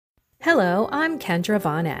Hello, I'm Kendra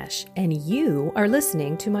Von Esch, and you are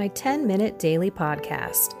listening to my 10-minute daily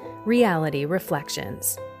podcast, Reality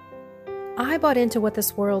Reflections. I bought into what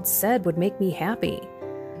this world said would make me happy.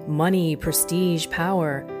 Money, prestige,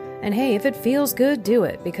 power. And hey, if it feels good, do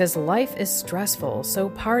it, because life is stressful, so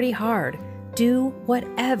party hard. Do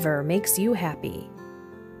whatever makes you happy.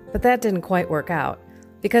 But that didn't quite work out,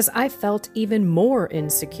 because I felt even more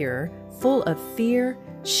insecure, full of fear,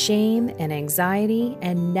 shame, and anxiety,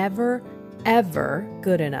 and never, ever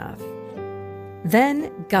good enough.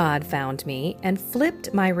 Then God found me and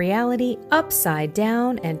flipped my reality upside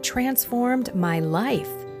down and transformed my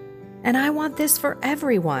life. And I want this for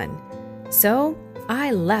everyone. So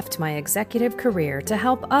I left my executive career to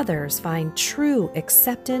help others find true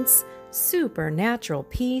acceptance, supernatural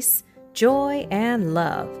peace, joy, and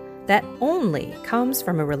love that only comes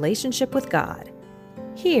from a relationship with God.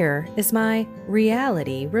 Here is my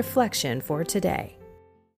reality reflection for today.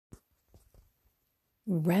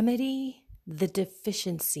 Remedy the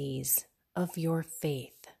deficiencies of your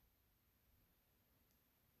faith.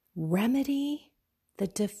 Remedy the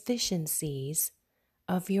deficiencies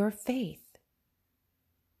of your faith.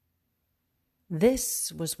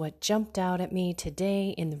 This was what jumped out at me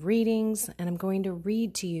today in the readings, and I'm going to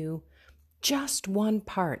read to you just one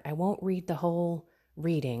part. I won't read the whole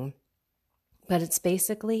reading. But it's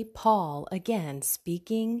basically Paul, again,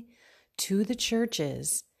 speaking to the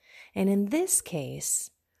churches. And in this case,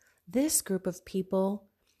 this group of people,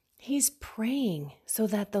 he's praying so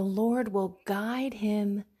that the Lord will guide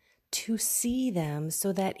him to see them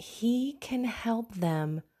so that he can help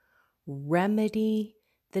them remedy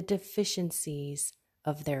the deficiencies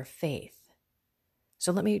of their faith.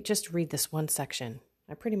 So let me just read this one section.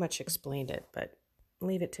 I pretty much explained it, but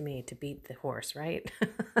leave it to me to beat the horse, right?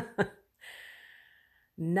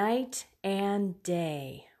 Night and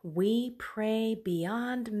day, we pray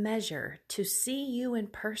beyond measure to see you in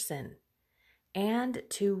person and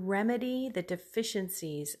to remedy the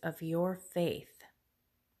deficiencies of your faith.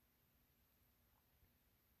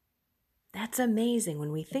 That's amazing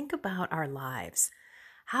when we think about our lives.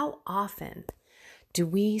 How often do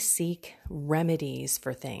we seek remedies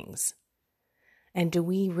for things? And do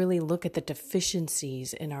we really look at the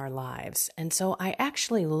deficiencies in our lives? And so I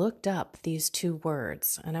actually looked up these two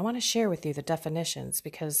words, and I want to share with you the definitions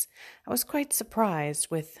because I was quite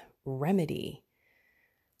surprised with remedy.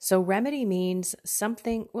 So remedy means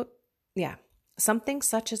something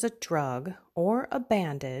such as a drug or a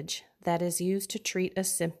bandage that is used to treat a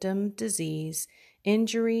symptom, disease,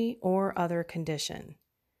 injury, or other condition.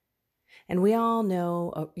 And we all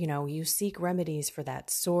know, you seek remedies for that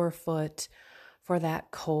sore foot, for that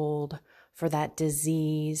cold, for that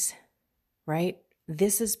disease, right?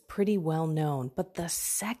 This is pretty well known. But the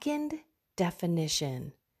second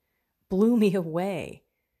definition blew me away.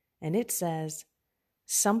 And it says,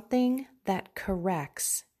 something that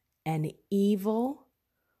corrects an evil,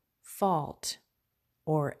 fault,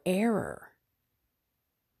 or error.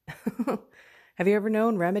 Have you ever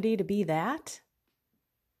known remedy to be that?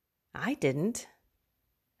 I didn't.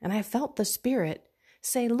 And I felt the Spirit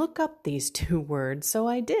say, look up these two words, so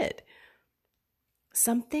I did.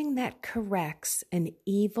 Something that corrects an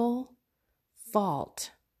evil, fault,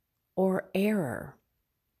 or error.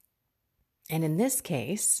 And in this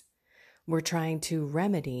case, we're trying to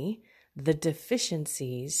remedy the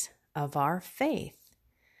deficiencies of our faith.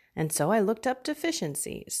 And so I looked up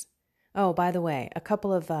deficiencies. Oh, by the way, a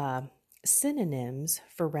couple of synonyms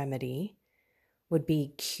for remedy would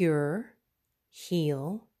be cure,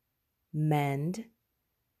 heal, mend,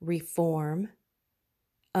 reform,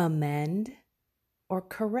 amend, or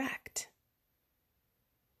correct.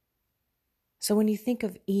 So when you think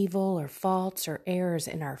of evil or faults or errors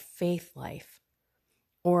in our faith life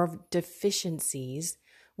or deficiencies,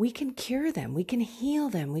 we can cure them, we can heal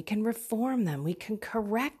them, we can reform them, we can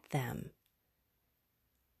correct them.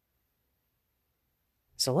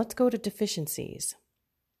 So let's go to deficiencies.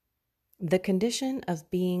 The condition of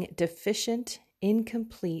being deficient,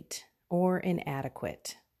 incomplete, or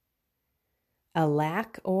inadequate. A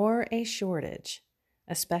lack or a shortage,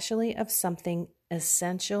 especially of something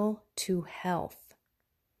essential to health.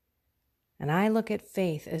 And I look at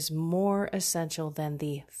faith as more essential than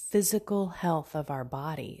the physical health of our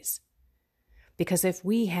bodies. Because if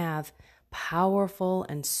we have powerful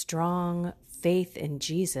and strong faith in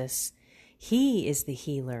Jesus, He is the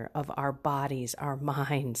healer of our bodies, our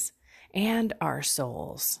minds, and our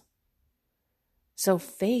souls. So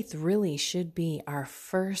faith really should be our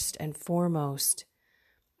first and foremost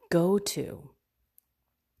go-to.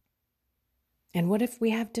 And what if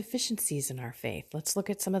we have deficiencies in our faith? Let's look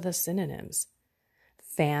at some of the synonyms.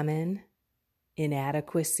 Famine,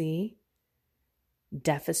 inadequacy,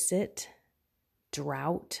 deficit,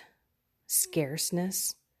 drought,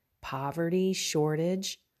 scarceness, poverty,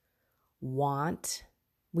 shortage, want.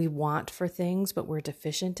 We want for things, but we're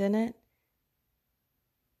deficient in it.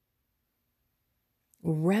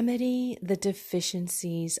 Remedy the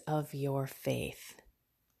deficiencies of your faith.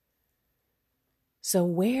 So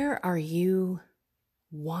where are you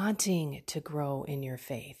wanting to grow in your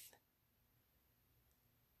faith?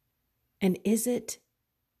 And is it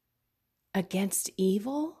against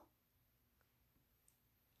evil?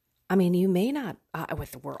 I mean, you may not,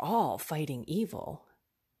 we're all fighting evil,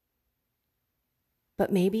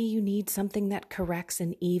 but maybe you need something that corrects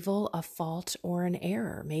an evil, a fault, or an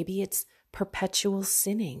error. Maybe it's perpetual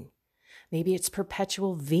sinning. Maybe it's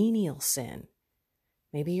perpetual venial sin.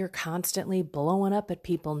 Maybe you're constantly blowing up at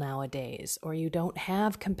people nowadays, or you don't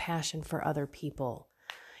have compassion for other people.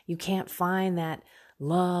 You can't find that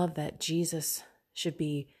love that Jesus should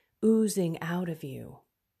be oozing out of you.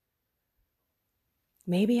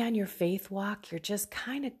 Maybe on your faith walk, you're just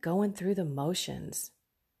kind of going through the motions.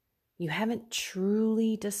 You haven't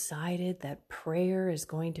truly decided that prayer is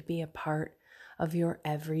going to be a part of your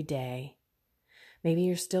everyday. Maybe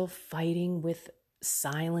you're still fighting with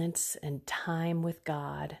silence and time with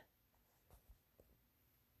God.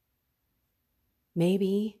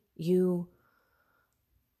 Maybe you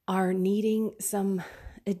are needing some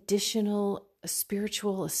additional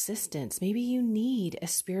spiritual assistance. Maybe you need a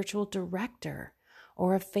spiritual director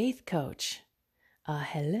or a faith coach.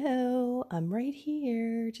 Hello, I'm right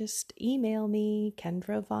here. Just email me,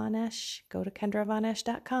 Kendra Von Esch. Go to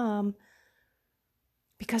kendravonEsch.com,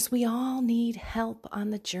 because we all need help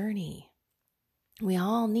on the journey. We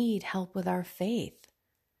all need help with our faith,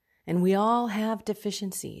 and we all have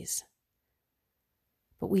deficiencies.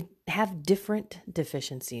 But we have different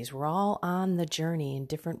deficiencies. We're all on the journey in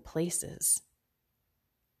different places.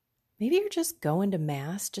 Maybe you're just going to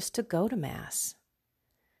Mass just to go to Mass,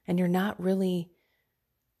 and you're not really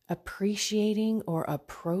appreciating or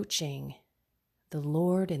approaching the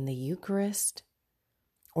Lord in the Eucharist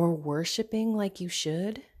or worshiping like you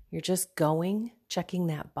should. You're just going, checking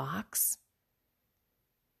that box.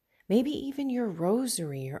 Maybe even your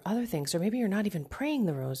rosary or other things, or maybe you're not even praying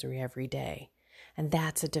the rosary every day, and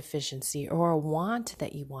that's a deficiency or a want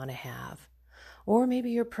that you want to have. Or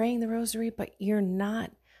maybe you're praying the rosary, but you're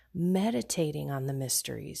not meditating on the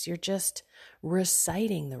mysteries. You're just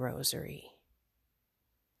reciting the rosary.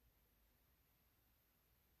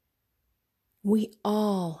 We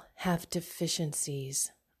all have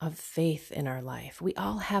deficiencies of faith in our life. We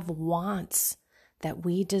all have wants that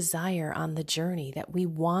we desire on the journey, that we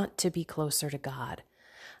want to be closer to God.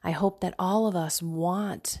 I hope that all of us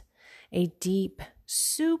want a deep,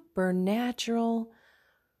 supernatural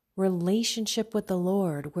relationship with the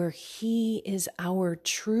Lord, where He is our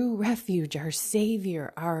true refuge, our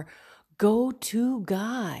Savior, our go-to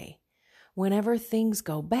guy. Whenever things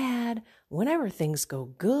go bad, whenever things go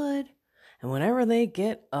good, and whenever they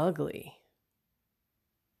get ugly.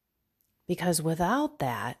 Because without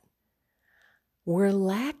that, we're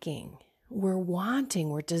lacking, we're wanting,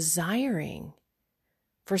 we're desiring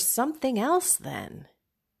for something else then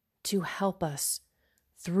to help us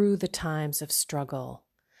through the times of struggle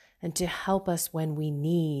and to help us when we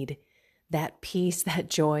need that peace, that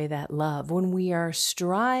joy, that love, when we are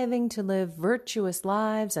striving to live virtuous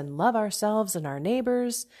lives and love ourselves and our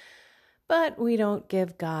neighbors, but we don't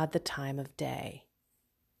give God the time of day.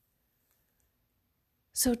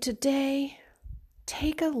 So today,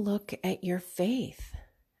 take a look at your faith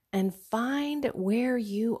and find where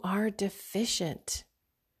you are deficient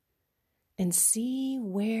and see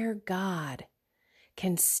where God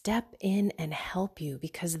can step in and help you,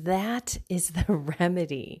 because that is the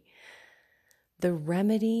remedy. The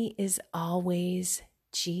remedy is always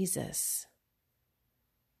Jesus.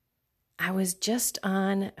 I was just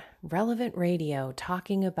on Relevant Radio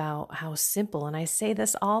talking about how simple, and I say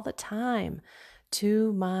this all the time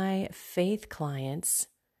to my faith clients,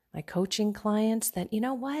 my coaching clients, that you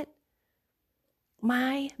know what?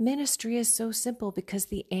 My ministry is so simple because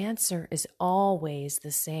the answer is always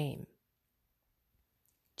the same.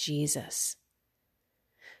 Jesus.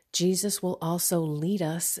 Jesus will also lead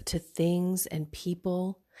us to things and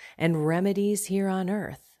people and remedies here on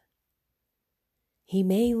earth. He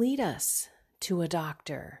may lead us to a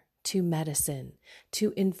doctor, to medicine,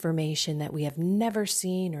 to information that we have never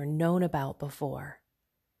seen or known about before.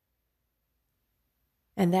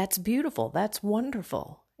 And that's beautiful. That's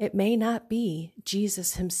wonderful. It may not be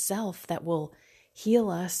Jesus himself that will heal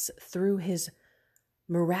us through his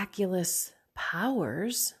miraculous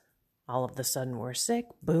powers. All of a sudden we're sick.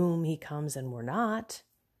 Boom, he comes and we're not.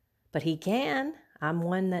 but He can. I'm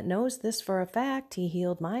one that knows this for a fact. He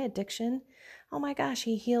healed my addiction. Oh my gosh,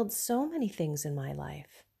 He healed so many things in my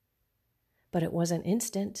life. But it wasn't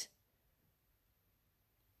instant.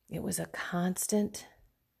 It was a constant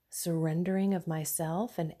surrendering of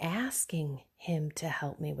myself and asking Him to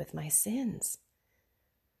help me with my sins.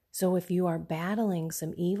 So if you are battling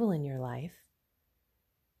some evil in your life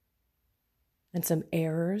and some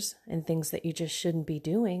errors and things that you just shouldn't be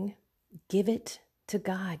doing, give it to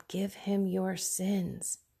God. Give Him your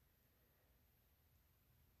sins.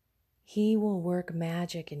 He will work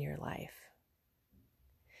magic in your life.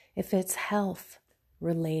 If it's health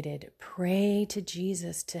related, pray to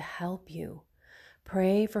Jesus to help you.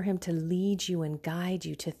 Pray for Him to lead you and guide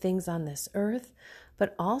you to things on this earth,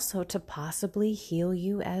 but also to possibly heal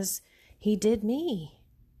you as He did me.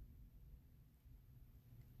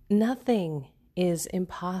 Nothing is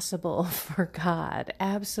impossible for God,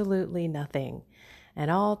 absolutely nothing. And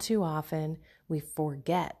all too often we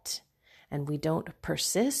forget and we don't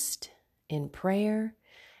persist in prayer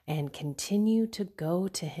and continue to go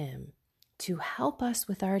to Him to help us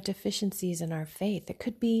with our deficiencies in our faith. It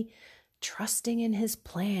could be trusting in His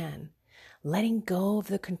plan, letting go of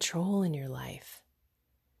the control in your life.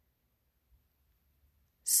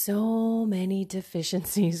 So many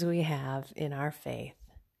deficiencies we have in our faith.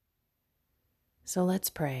 So let's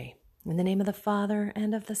pray. In the name of the Father,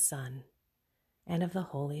 and of the Son, and of the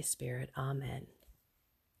Holy Spirit. Amen.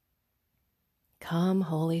 Come,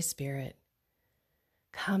 Holy Spirit.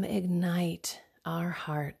 Come ignite our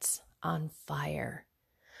hearts on fire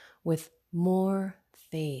with more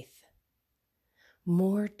faith,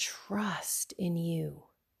 more trust in You.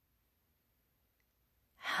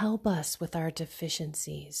 Help us with our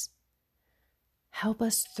deficiencies. Help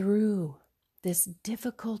us through this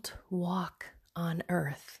difficult walk on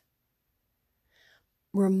earth.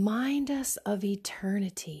 Remind us of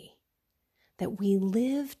eternity, that we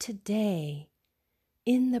live today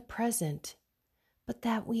in the present, but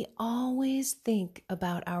that we always think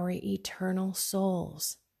about our eternal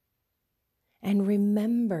souls. And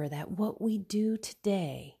remember that what we do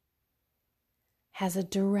today has a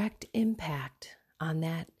direct impact on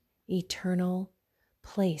that eternal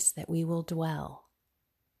place that we will dwell.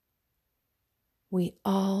 We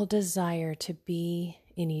all desire to be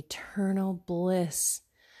in eternal bliss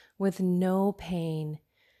with no pain,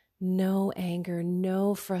 no anger,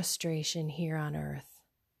 no frustration here on earth.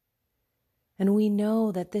 And we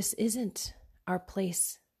know that this isn't our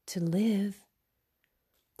place to live,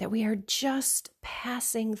 that we are just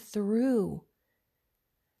passing through,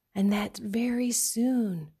 and that very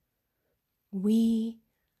soon we,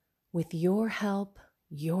 with Your help,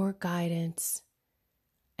 Your guidance,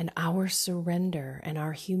 and our surrender and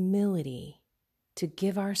our humility to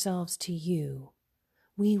give ourselves to You,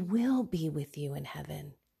 we will be with You in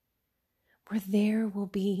heaven, where there will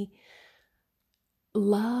be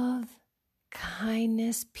love,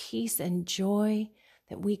 kindness, peace, and joy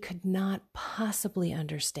that we could not possibly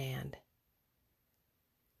understand.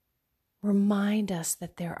 Remind us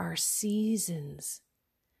that there are seasons,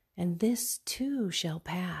 and this too shall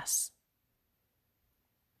pass.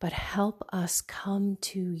 But help us come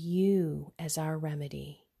to You as our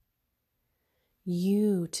remedy.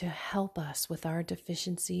 You to help us with our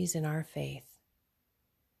deficiencies in our faith.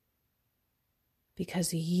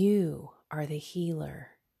 Because You are the healer.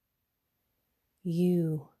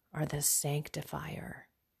 You are the sanctifier.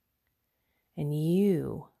 And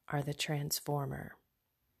You are the transformer.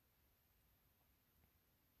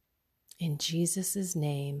 In Jesus'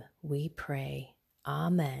 name we pray.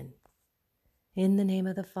 Amen. In the name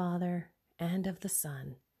of the Father, and of the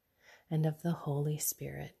Son, and of the Holy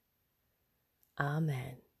Spirit.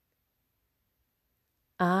 Amen.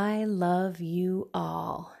 I love you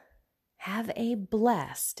all. Have a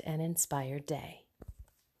blessed and inspired day.